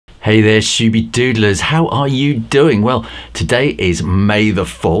Hey there, Shooby Doodlers. How are you doing? Well, today is May the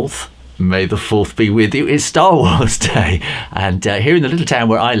 4th. May the 4th be with you. It's Star Wars Day. And here in the little town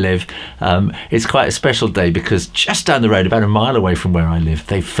where I live, it's quite a special day because just down the road, about a mile away from where I live,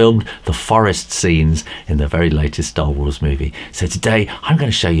 they filmed the forest scenes in the very latest Star Wars movie. So today, I'm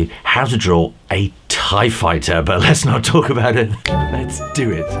going to show you how to draw a TIE fighter. But let's not talk about it. Let's do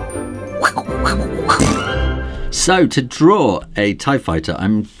it. So to draw a TIE fighter,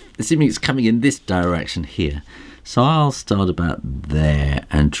 I'm assuming it's coming in this direction here. So I'll start about there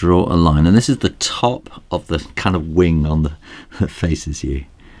and draw a line. And this is the top of the kind of wing on that faces you.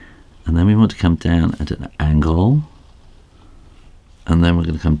 And then we want to come down at an angle. And then we're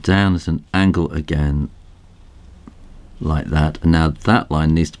going to come down at an angle again, like that. And now that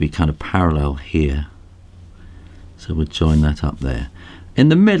line needs to be kind of parallel here. So we'll join that up there. In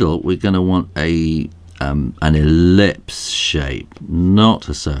the middle, we're going to want an ellipse shape, not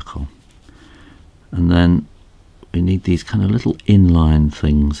a circle. And then we need these kind of little inline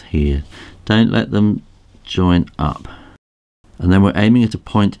things here. Don't let them join up. And then we're aiming at a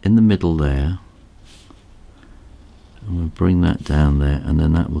point in the middle there. And we'll bring that down there, and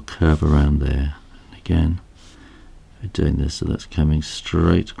then that will curve around there. And again, we're doing this, so that's coming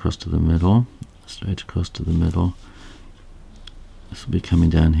straight across to the middle, straight across to the middle. This will be coming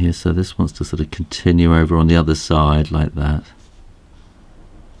down here, so this wants to sort of continue over on the other side like that.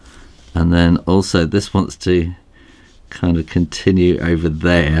 And then also this wants to kind of continue over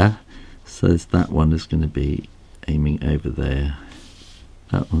there, so that one is going to be aiming over there.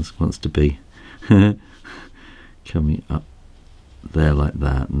 That one wants to be coming up there like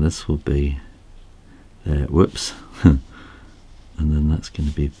that, and this will be there. Whoops. And then that's going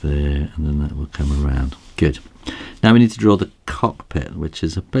to be there, and then that will come around. Good. Now we need to draw the cockpit, which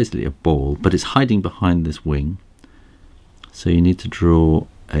is basically a ball, but it's hiding behind this wing. So you need to draw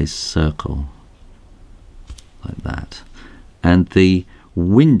a circle like that. And the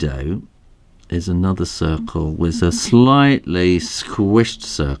window is another circle with a slightly squished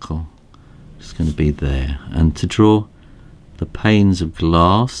circle. It's going to be there. And to draw the panes of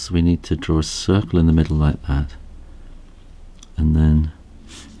glass, we need to draw a circle in the middle like that. And then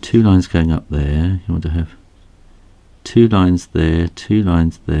two lines going up there. You want to have two lines there, two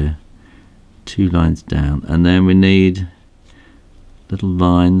lines there, two lines down, and then we need little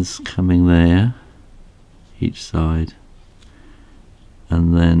lines coming there each side,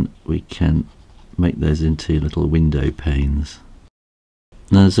 and then we can make those into little window panes.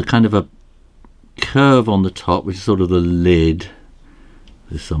 Now there's a kind of a curve on the top, which is sort of the lid.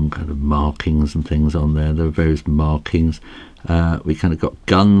 There's some kind of markings and things on there. There are various markings. We kind of got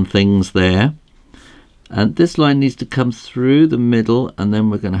gun things there. And this line needs to come through the middle, and then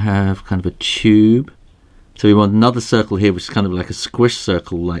we're going to have kind of a tube. So we want another circle here, which is kind of like a squish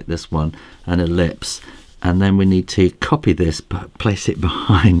circle like this one, an ellipse. And then we need to copy this, but place it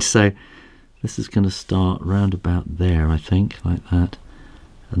behind. So this is going to start round about there, I think, like that.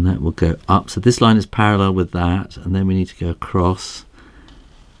 And that will go up. So this line is parallel with that, and then we need to go across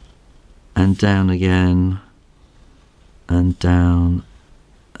and down again, and down,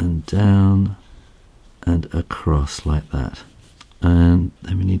 and down, and across like that. And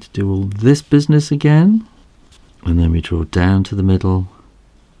then we need to do all this business again, and then we draw down to the middle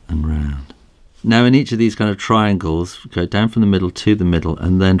and round. Now in each of these kind of triangles, go down from the middle to the middle,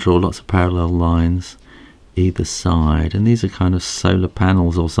 and then draw lots of parallel lines either side. And these are kind of solar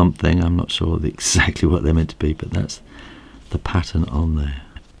panels or something. I'm not sure exactly what they're meant to be, but that's the pattern on there.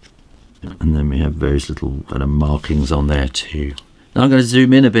 And then we have various little kind of markings on there too. Now I'm going to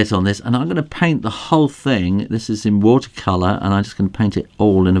zoom in a bit on this, and I'm going to paint the whole thing. This is in watercolour, and I'm just going to paint it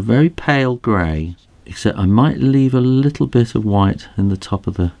all in a very pale grey, except I might leave a little bit of white in the top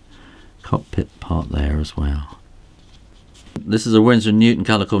of the cockpit part there as well. This is a Winsor & Newton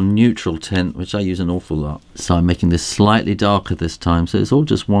colour called Neutral Tint, which I use an awful lot. So I'm making this slightly darker this time, so it's all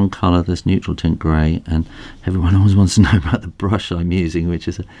just one colour, this Neutral Tint grey. And everyone always wants to know about the brush I'm using, which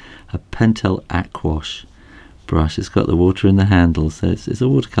is a Pentel Aquash brush. It's got the water in the handle, so it's a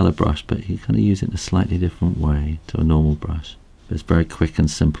watercolour brush, but you kind of use it in a slightly different way to a normal brush. But it's very quick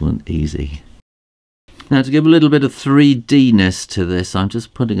and simple and easy. Now to give a little bit of 3D-ness to this, I'm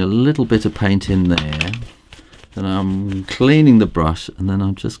just putting a little bit of paint in there. Then I'm cleaning the brush, and then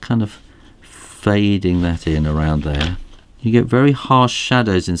I'm just kind of fading that in around there. You get very harsh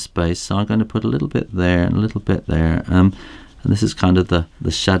shadows in space, so I'm going to put a little bit there and a little bit there. And this is kind of the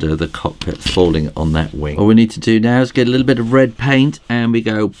shadow of the cockpit falling on that wing. All we need to do now is get a little bit of red paint, and we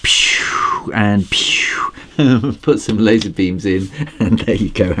go pew and pew. Put some laser beams in, and there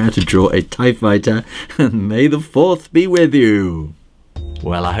you go. How to draw a TIE fighter. And may the 4th be with you.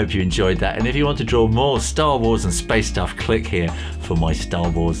 Well, I hope you enjoyed that, and if you want to draw more Star Wars and space stuff, click here for my Star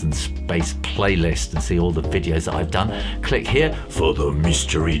Wars and space playlist and see all the videos that I've done. Click here for the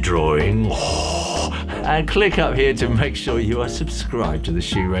mystery drawing, and click up here to make sure you are subscribed to the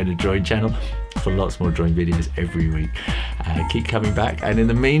Shoo Rayner drawing channel for lots more drawing videos every week. Keep coming back, and in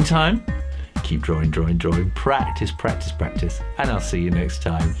the meantime, keep drawing, practice, and I'll see you next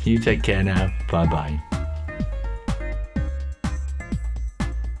time. You take care now. Bye bye.